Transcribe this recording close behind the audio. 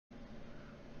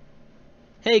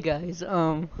Hey guys,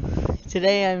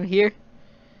 today I'm here,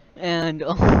 and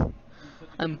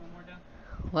I'm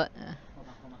what?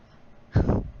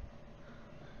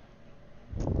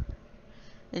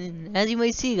 And as you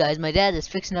might see, guys, my dad is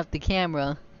fixing up the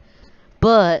camera,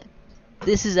 but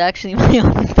this is actually my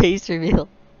own face reveal.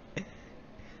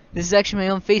 This is actually my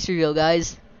own face reveal,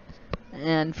 guys,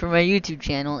 and for my YouTube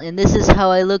channel, and this is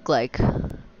how I look like.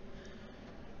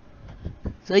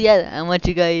 So yeah, I want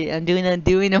you guys. I'm doing a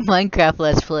Minecraft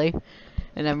Let's Play,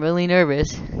 and I'm really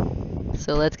nervous.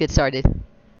 So let's get started.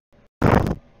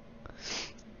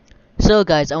 So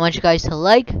guys, I want you guys to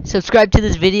like, subscribe to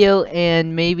this video,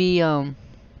 and maybe I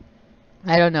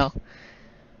don't know.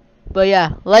 But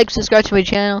yeah, like, subscribe to my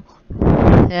channel,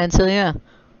 and so yeah.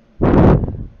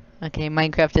 Okay,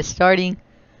 Minecraft is starting.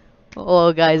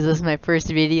 Oh guys, this is my first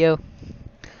video.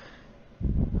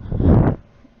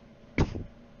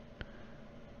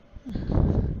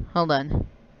 Hold on.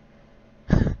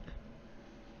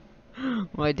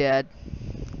 My dad.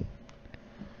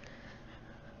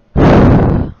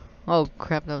 Oh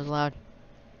crap, that was loud.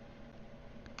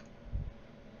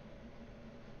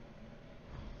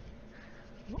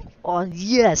 Oh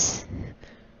yes!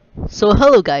 So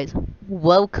hello guys,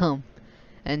 welcome.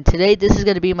 And today this is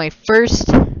going to be my first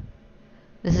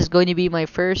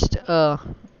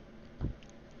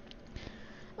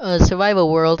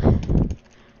survival world.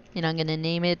 And I'm going to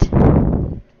name it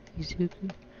Izuku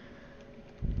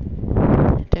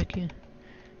Deku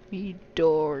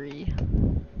Midori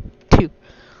 2.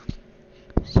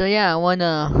 So yeah, I want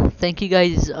to thank you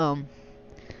guys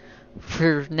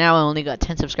for now. I only got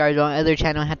 10 subscribers on my other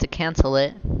channel. I had to cancel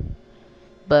it.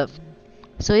 But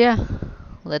so yeah,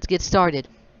 let's get started.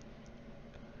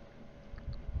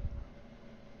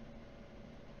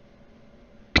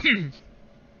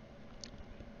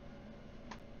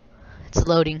 It's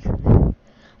loading.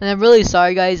 And I'm really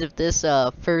sorry guys if this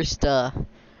my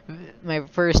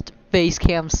first face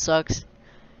cam sucks.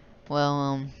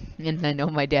 Well, and I know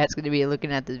my dad's gonna be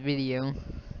looking at this video.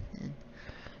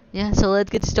 Yeah, so let's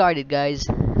get started, guys.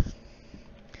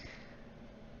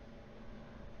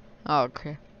 Oh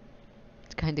crap,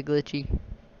 it's kinda glitchy.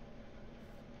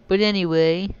 But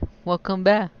anyway, welcome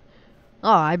back. Oh,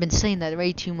 I've been saying that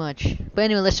way too much. But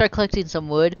anyway, let's start collecting some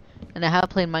wood. And I have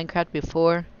played Minecraft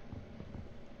before.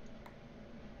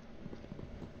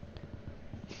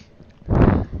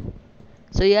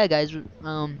 So yeah, guys, I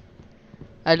don't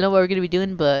know what we're gonna be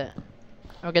doing, but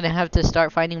we're gonna have to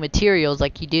start finding materials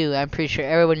like you do. I'm pretty sure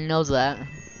everyone knows that.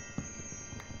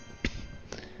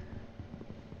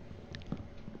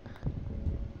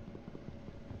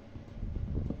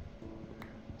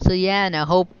 So yeah, and I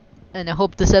hope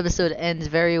this episode ends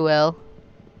very well.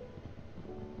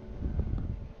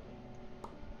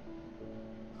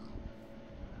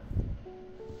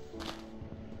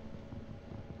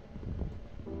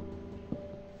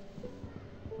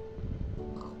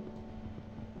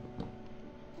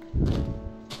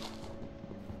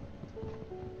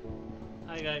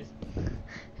 Hi guys.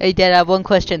 Hey Dad, I have one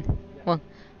question. Well,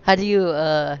 how do you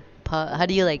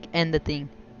like end the thing?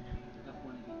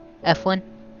 F1?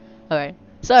 Alright.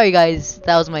 Sorry guys,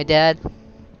 that was my dad.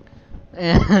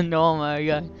 And oh my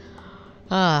god.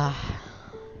 Ah.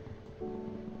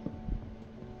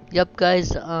 Yep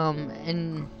guys,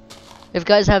 and if you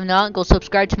guys have not, go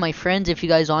subscribe to my friends if you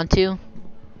guys want to. I'm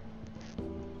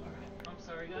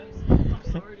sorry guys. I'm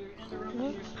sorry to interrupt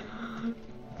your stream.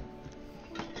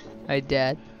 Hi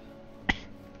Dad.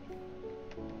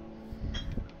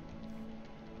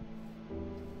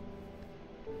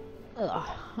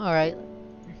 Alright.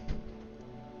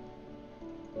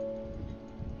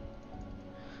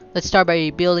 Let's start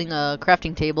by building a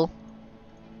crafting table.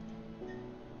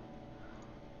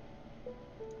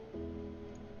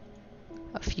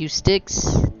 A few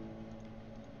sticks.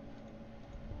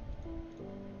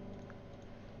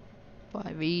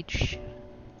 5 each.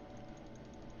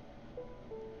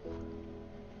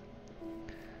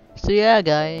 So yeah,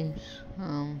 guys.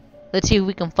 Let's see if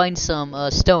we can find some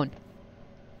stone.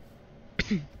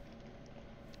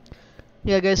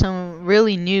 Yeah, guys, I'm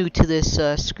really new to this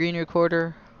screen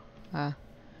recorder.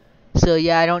 So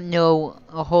yeah, I don't know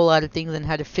a whole lot of things on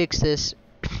how to fix this.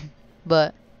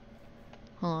 But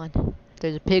hold on,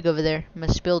 there's a pig over there. I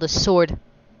must build a sword.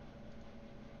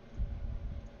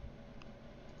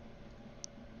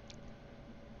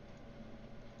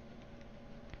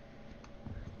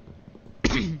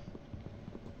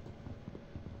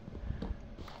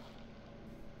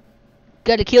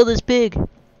 Gotta kill this pig.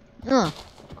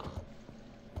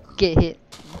 Get hit.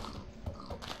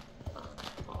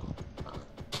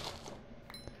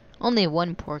 Only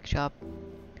one pork chop.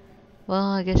 Well,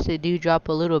 I guess they do drop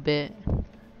a little bit.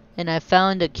 And I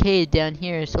found a cave down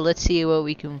here, so let's see what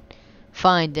we can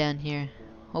find down here.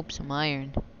 Hope some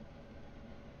iron.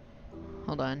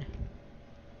 Hold on.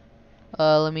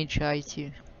 Let me try to.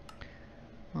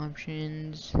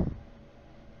 Options.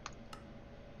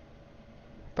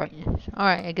 Brightness.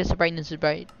 Alright, I guess the brightness is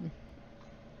bright.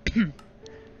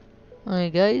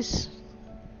 Alright, guys.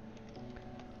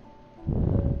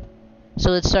 So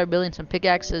let's start building some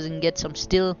pickaxes and get some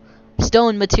stone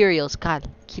materials. God,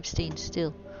 keep staying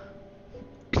still.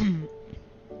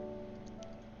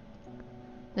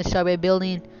 Let's start by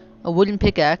building a wooden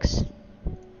pickaxe.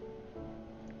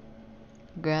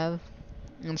 Grab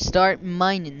and start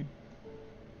mining.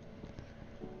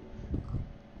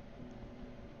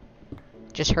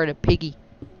 Just heard a piggy.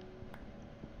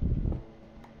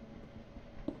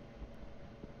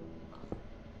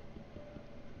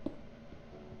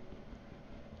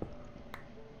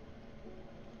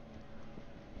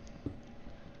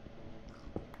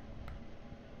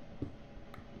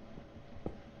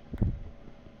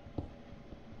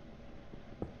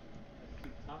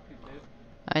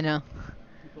 I know.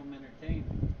 Keep them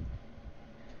entertained.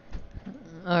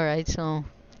 Alright, so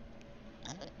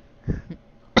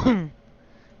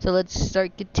so let's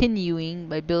start continuing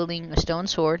by building a stone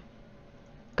sword.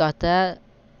 Got that.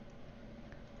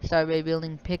 Start by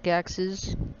building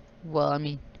pickaxes. Well,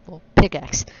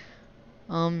 pickaxe.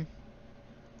 And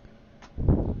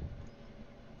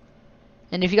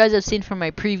if you guys have seen from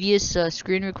my previous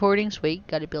screen recordings, wait,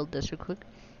 gotta build this real quick.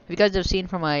 If you guys have seen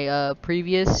from my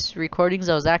previous recordings,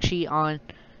 I was actually on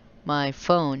my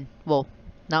phone. Well,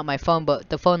 not my phone, but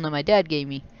the phone that my dad gave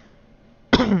me.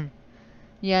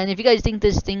 Yeah, and if you guys think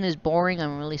this thing is boring,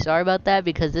 I'm really sorry about that,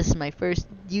 because this is my first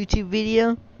YouTube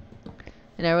video.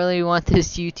 And I really want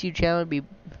this YouTube channel to be,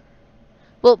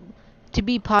 well, to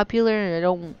be popular. I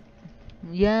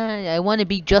want to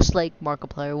be just like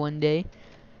Markiplier one day.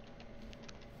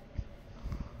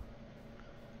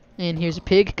 And here's a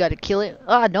pig, gotta kill it.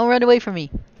 Ah, don't run away from me.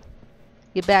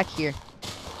 Get back here.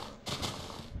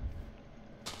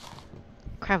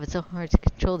 Crap, it's so hard to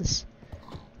control this.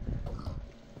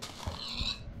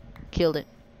 Killed it.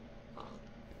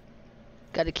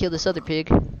 Gotta kill this other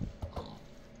pig.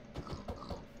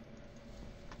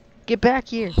 Get back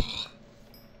here.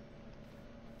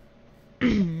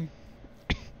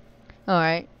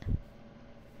 Alright.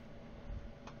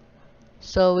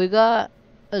 So we got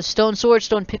a stone sword,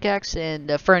 stone pickaxe, and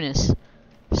a furnace.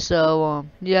 So,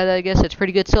 yeah, I guess that's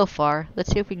pretty good so far. Let's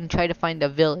see if we can try to find a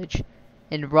village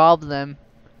and rob them.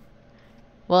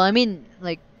 Well, I mean,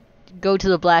 like, go to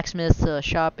the blacksmith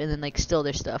shop and then, like, steal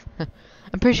their stuff.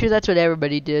 I'm pretty sure that's what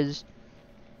everybody does.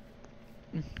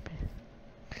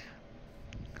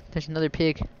 There's another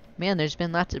pig. Man, there's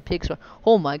been lots of pigs.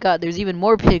 Oh my god, there's even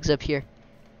more pigs up here.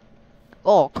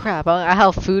 Oh crap, I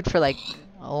have food for like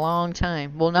a long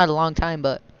time. Well, not a long time,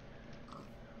 but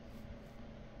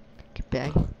get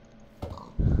back.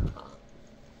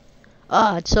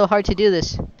 Ah, it's so hard to do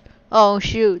this. Oh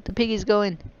shoot, the piggy's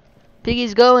going.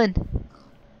 Piggy's going.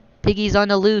 Piggy's on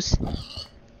the loose.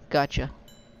 Gotcha.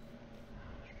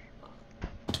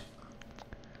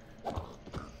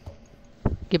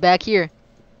 Get back here.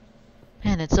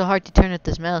 Man, it's so hard to turn with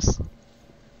this mouse.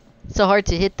 It's so hard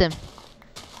to hit them.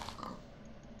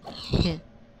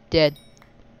 Dead.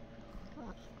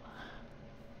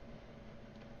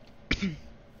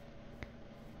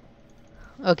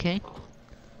 Okay.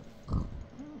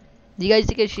 Do you guys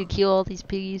think I should kill all these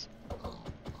piggies?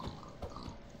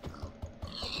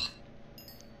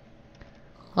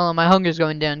 Hold on, my hunger's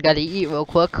going down. Gotta eat real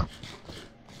quick.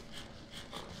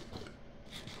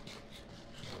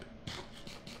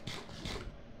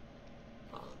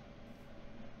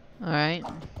 Alright.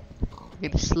 I'm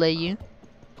gonna slay you.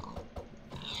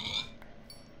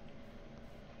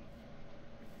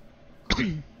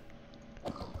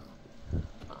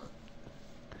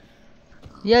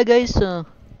 Yeah, guys, I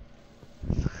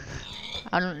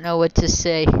don't know what to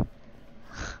say.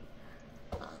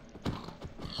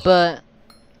 But,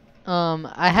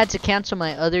 I had to cancel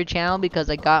my other channel because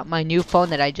I got my new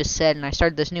phone that I just said, and I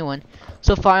started this new one.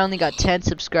 So far, I only got 10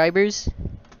 subscribers.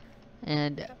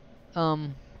 And, I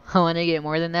want to get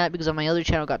more than that because on my other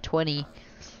channel got 20.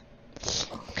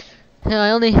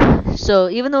 And so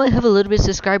even though I have a little bit of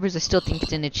subscribers, I still think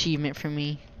it's an achievement for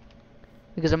me.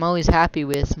 Because I'm always happy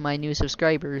with my new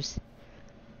subscribers.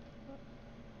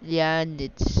 Yeah, and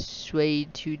it's way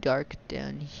too dark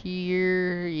down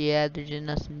here. Yeah, there's just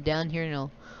nothing down here.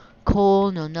 No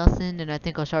coal, no nothing. And I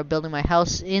think I'll start building my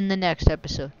house in the next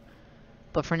episode.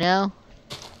 But for now,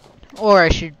 or I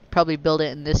should probably build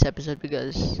it in this episode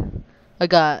because I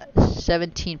got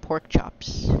 17 pork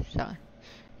chops. So,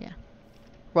 yeah.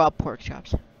 Raw pork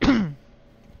chops.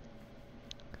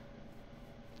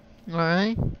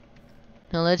 Alright.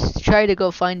 Now let's try to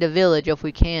go find a village if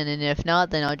we can, and if not,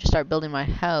 then I'll just start building my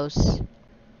house.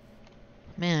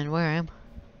 Man, where am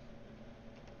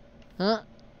I? Huh?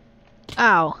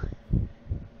 Ow!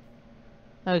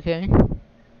 Okay.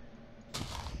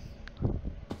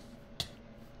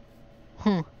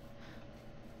 Well,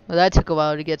 that took a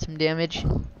while to get some damage.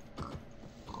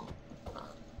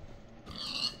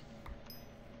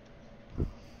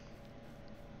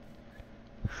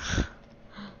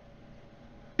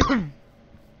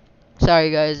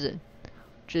 Sorry guys,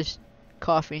 just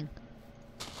coughing.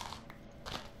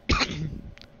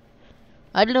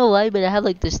 I don't know why, but I have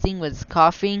like this thing with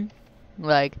coughing.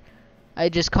 Like, I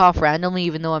just cough randomly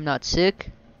even though I'm not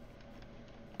sick.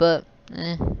 But,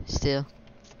 still.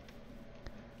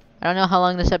 I don't know how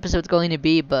long this episode's going to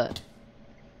be, but...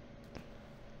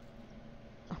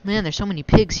 Oh, man, there's so many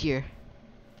pigs here.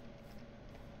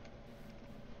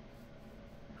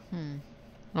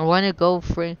 I want to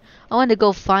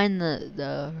go find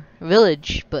the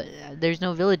village, but there's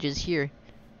no villages here.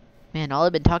 Man, all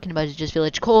I've been talking about is just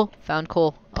village. Coal. Found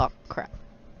coal. Oh, crap.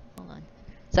 Hold on.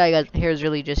 Sorry, guys. My hair is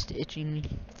really just itching.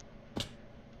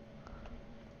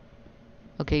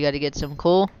 Okay, gotta get some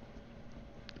coal.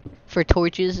 For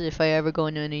torches, if I ever go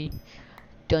into any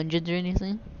dungeons or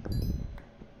anything.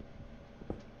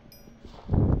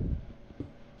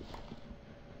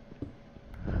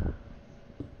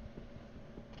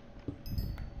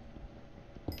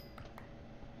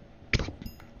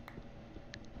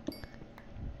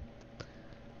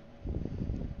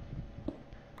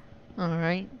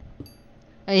 Alright.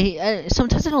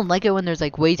 Sometimes I don't like it when there's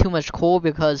like way too much coal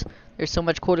because there's so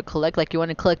much coal to collect. Like you want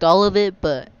to collect all of it,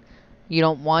 but you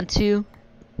don't want to.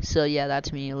 So yeah,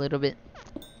 that's me a little bit.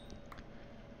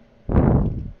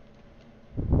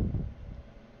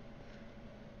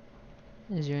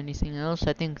 Is there anything else?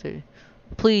 I think there...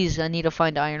 Please, I need to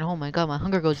find iron. Oh my god, my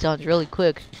hunger goes down really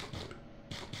quick.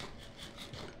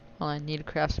 Well, I need to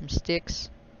craft some sticks.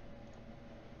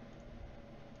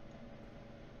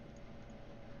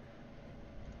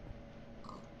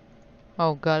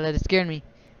 Oh god, that scared me.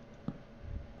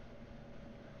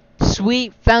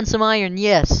 Sweet, found some iron,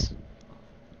 yes.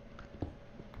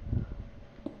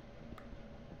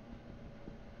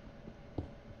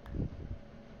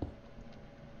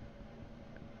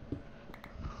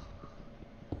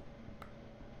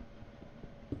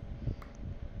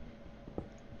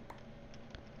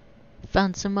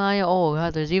 Found some iron. Oh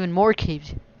god, there's even more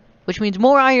caves. Which means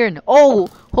more iron. Oh!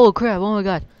 Oh crap, oh my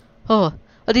god. Oh,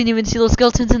 I didn't even see those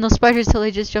skeletons and those spiders till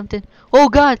I just jumped in. Oh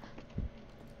god!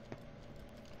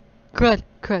 Crud,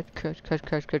 crud, crud, crud,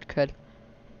 crud, crud, crud.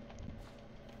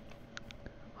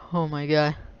 Oh my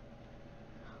god.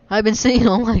 I've been saying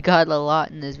oh my god a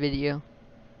lot in this video.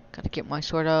 Gotta get my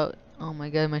sword out. Oh my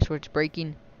god, my sword's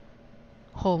breaking.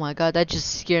 Oh my god, that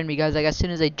just scared me, guys. Like as soon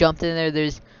as I jumped in there,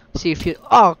 there's see a few.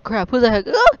 Oh crap, who the heck?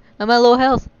 Ah! I'm at low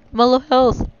health. I'm at low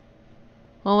health.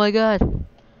 Oh my god.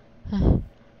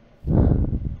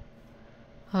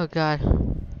 Oh god.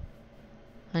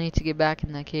 I need to get back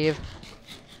in that cave.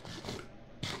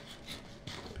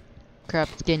 Crap,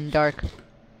 it's getting dark.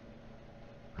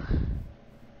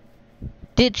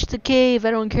 Ditch the cave.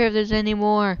 I don't care if there's any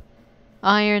more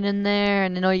iron in there.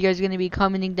 And I know you guys are going to be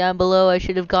commenting down below. I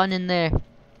should have gone in there.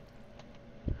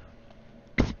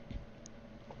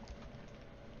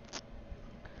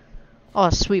 Oh,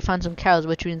 sweet. Found some cows,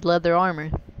 which means leather armor.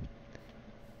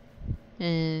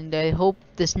 And I hope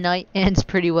this night ends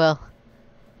pretty well.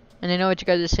 And I know what you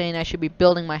guys are saying, I should be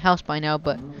building my house by now,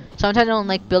 but sometimes I don't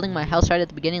like building my house right at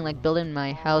the beginning, like building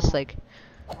my house like...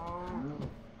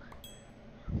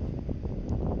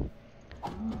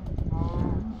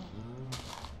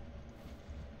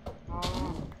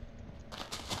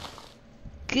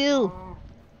 Kill!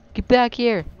 Get back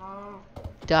here!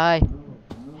 Die.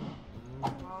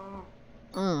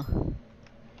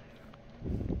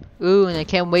 Ooh, and I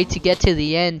can't wait to get to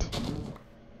the end.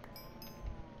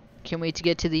 Can't wait to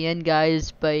get to the end,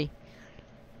 guys. But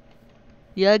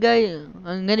yeah, guys,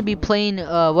 I'm gonna be playing.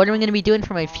 What am I gonna be doing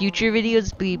for my future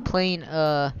videos? Be playing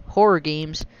horror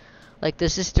games, like the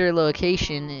Sister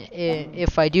Location.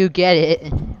 If I do get it,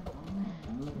 I'm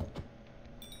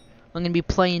gonna be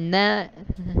playing that,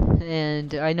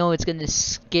 and I know it's gonna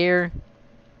scare.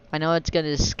 I know it's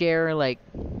gonna scare, like,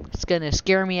 it's gonna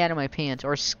scare me out of my pants,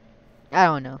 or I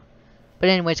don't know. But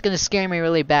anyway, it's gonna scare me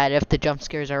really bad if the jump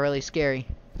scares are really scary.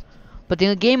 But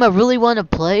the game I really want to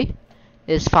play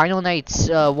is Final Nights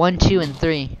 1, 2, and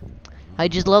 3. I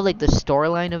just love like the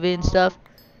storyline of it and stuff.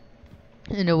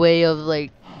 In a way of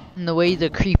like, in the way the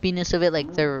creepiness of it,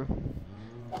 like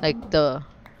the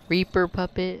Reaper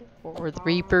puppet or the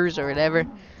Reapers or whatever.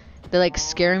 They like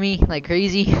scare me like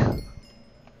crazy.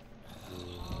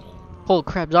 Holy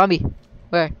crap, zombie.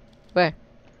 Where? Where?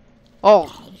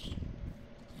 Oh.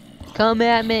 Come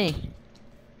at me.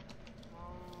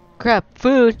 Crap,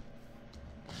 food.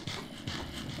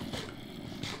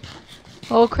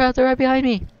 Oh crap, they're right behind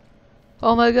me.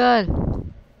 Oh my god.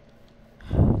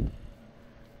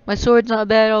 My sword's not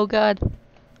bad, oh god.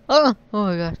 Oh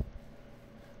my god.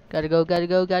 Gotta go, gotta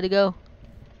go, gotta go.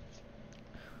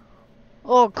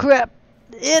 Oh crap.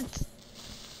 It's...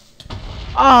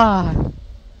 Ah.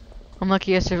 I'm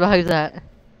lucky I survived that.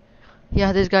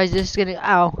 Yeah, this guy's just gonna...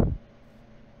 Ow.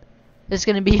 It's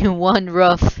gonna be one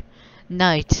rough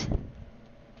night.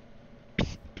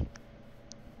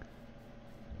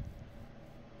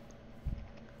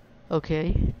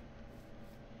 Okay.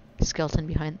 Skeleton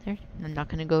behind there. I'm not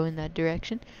gonna go in that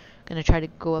direction. Gonna try to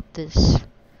go up this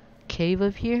cave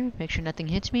up here. Make sure nothing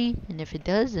hits me. And if it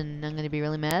does, then I'm gonna be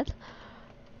really mad.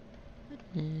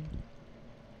 And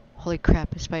holy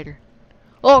crap, a spider.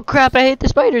 Oh crap, I hate the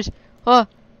spiders. Oh.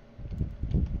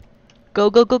 Go,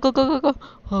 go, go, go, go, go, go.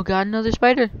 Oh god, another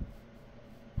spider.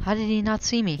 How did he not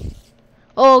see me?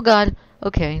 Oh god.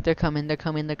 Okay, they're coming, they're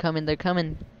coming, they're coming, they're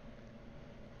coming.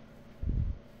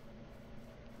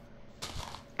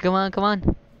 Come on, come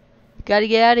on. Gotta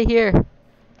get out of here.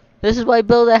 This is why I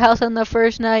built a house on the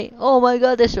first night. Oh my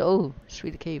god, this... Oh,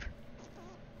 sweet cave.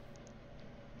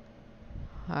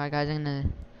 Alright guys, I'm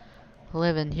gonna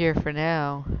live in here for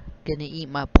now. Gonna eat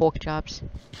my pork chops.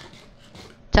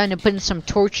 Time to put in some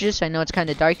torches. I know it's kind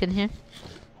of dark in here.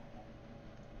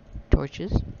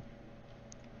 Torches.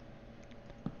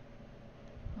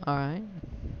 Alright.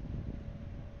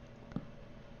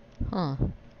 Huh.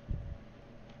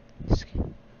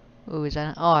 Oh, is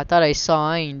that... Oh, I thought I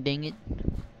saw iron, dang it.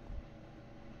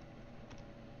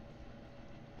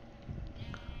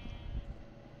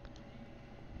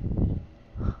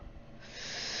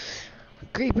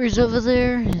 Creepers over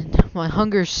there, and my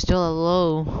hunger's still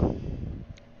low.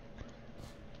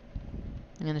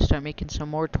 I'm gonna start making some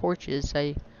more torches.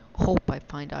 I hope I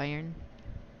find iron.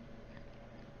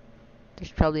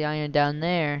 There's probably iron down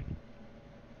there.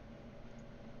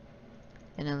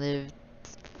 And I live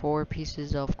 4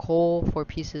 pieces of coal, 4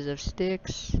 pieces of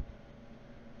sticks.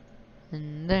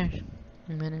 And there.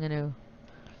 And then I'm gonna...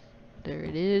 There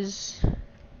it is.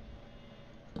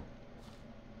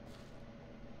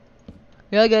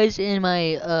 Yeah guys, in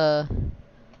my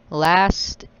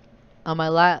on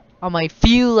my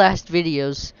few last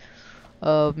videos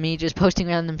of me just posting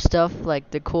random stuff like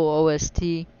the cool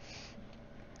OST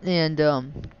and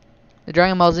the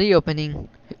Dragon Ball Z opening.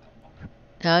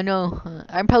 I know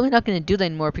I'm probably not gonna do that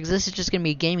anymore because this is just gonna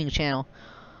be a gaming channel.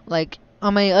 Like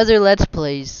on my other Let's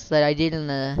Plays that I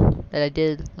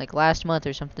did like last month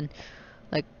or something,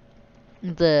 like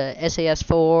the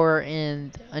SAS4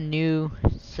 and a new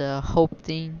Hope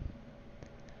thing,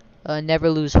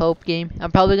 Never Lose Hope game.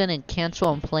 I'm probably gonna cancel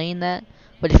on playing that,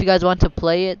 but if you guys want to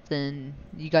play it, then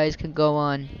you guys can go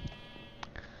on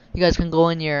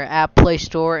your app Play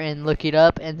Store and look it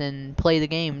up and then play the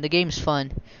game. The game's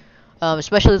fun,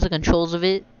 especially the controls of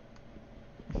it.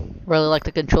 Really like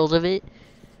the controls of it.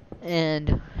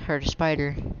 And heard a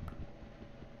spider.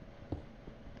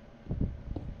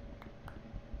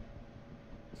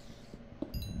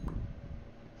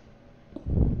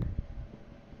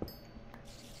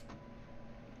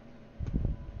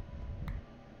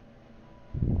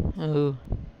 Oh,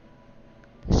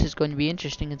 this is going to be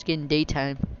interesting. It's getting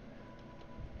daytime.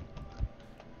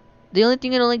 The only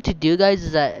thing I don't like to do, guys,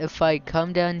 is that if I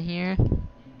come down here,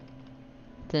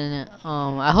 then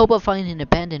I hope I find an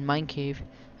abandoned mine cave.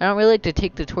 I don't really like to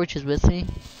take the torches with me.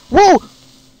 Whoa!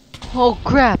 Oh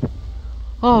crap!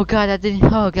 Oh god, I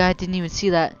didn't even see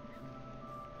that.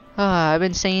 I've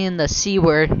been saying the C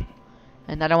word,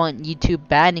 and I don't want YouTube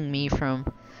banning me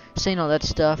from saying all that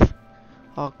stuff.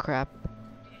 Oh crap.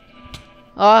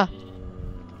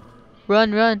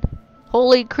 Run, run.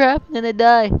 Holy crap, I'm gonna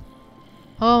die.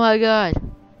 Oh my god.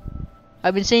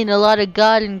 I've been saying a lot of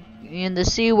god in the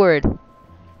C word.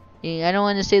 Yeah, I don't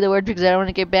want to say the word because I don't want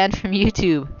to get banned from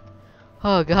YouTube.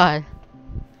 Oh god.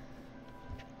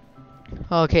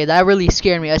 Okay, that really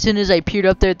scared me. As soon as I peered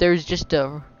up there, there's just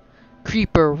a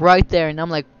creeper right there, and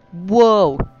I'm like,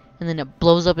 whoa. And then it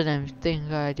blows up and I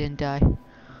think I didn't die.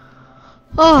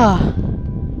 Oh.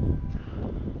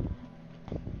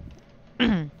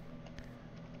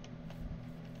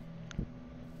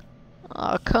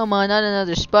 Oh, come on, not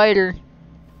another spider.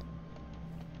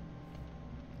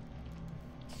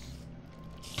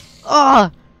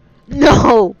 Oh,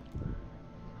 no.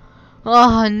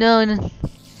 Oh, no.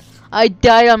 I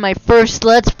died on my first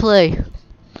Let's Play.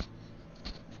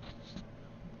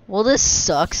 Well, this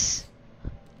sucks.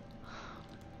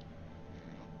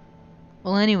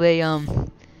 Well, anyway,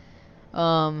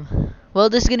 well,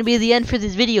 this is gonna be the end for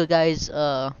this video, guys.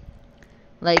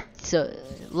 Like,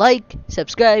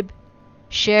 subscribe,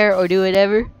 share, or do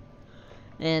whatever.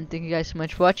 And thank you guys so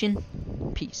much for watching.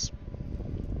 Peace.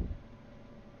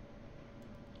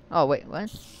 Oh, wait,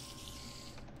 what?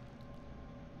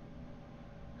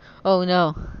 Oh,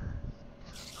 no.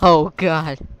 Oh,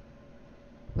 God.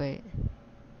 Wait.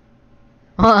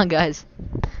 Hold on, guys.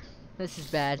 This is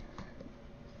bad.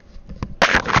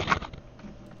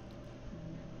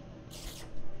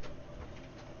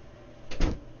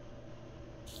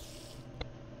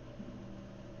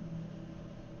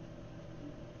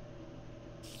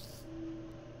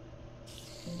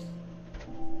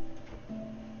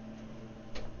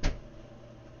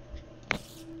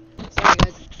 Sorry,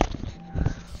 guys.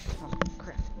 Oh,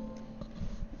 crap.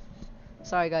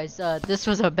 Sorry, guys. This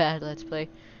was a bad Let's Play.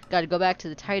 Gotta go back to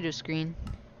the title screen.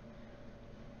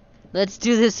 Let's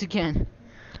do this again.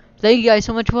 Thank you guys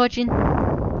so much for watching.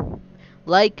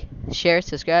 Like, share,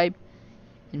 subscribe,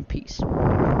 and peace.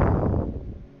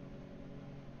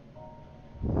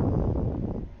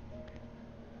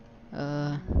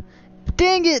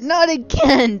 Dang it, not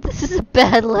again! This is a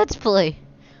bad Let's Play.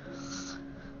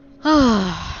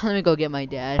 Let me go get my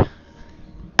dad.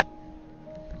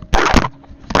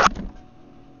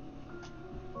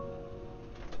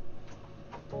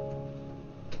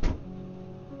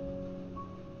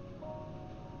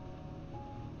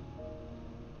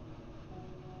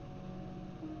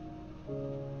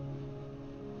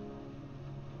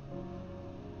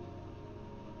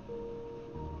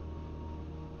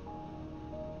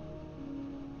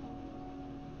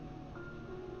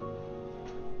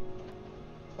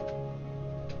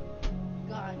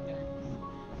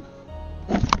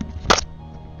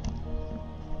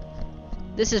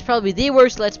 This is probably the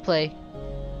worst Let's Play.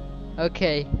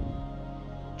 Okay.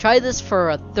 Try this for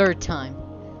a third time.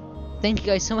 Thank you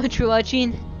guys so much for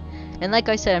watching. And like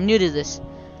I said, I'm new to this.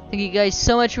 Thank you guys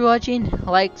so much for watching.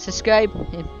 Like, subscribe,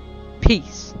 and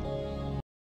peace.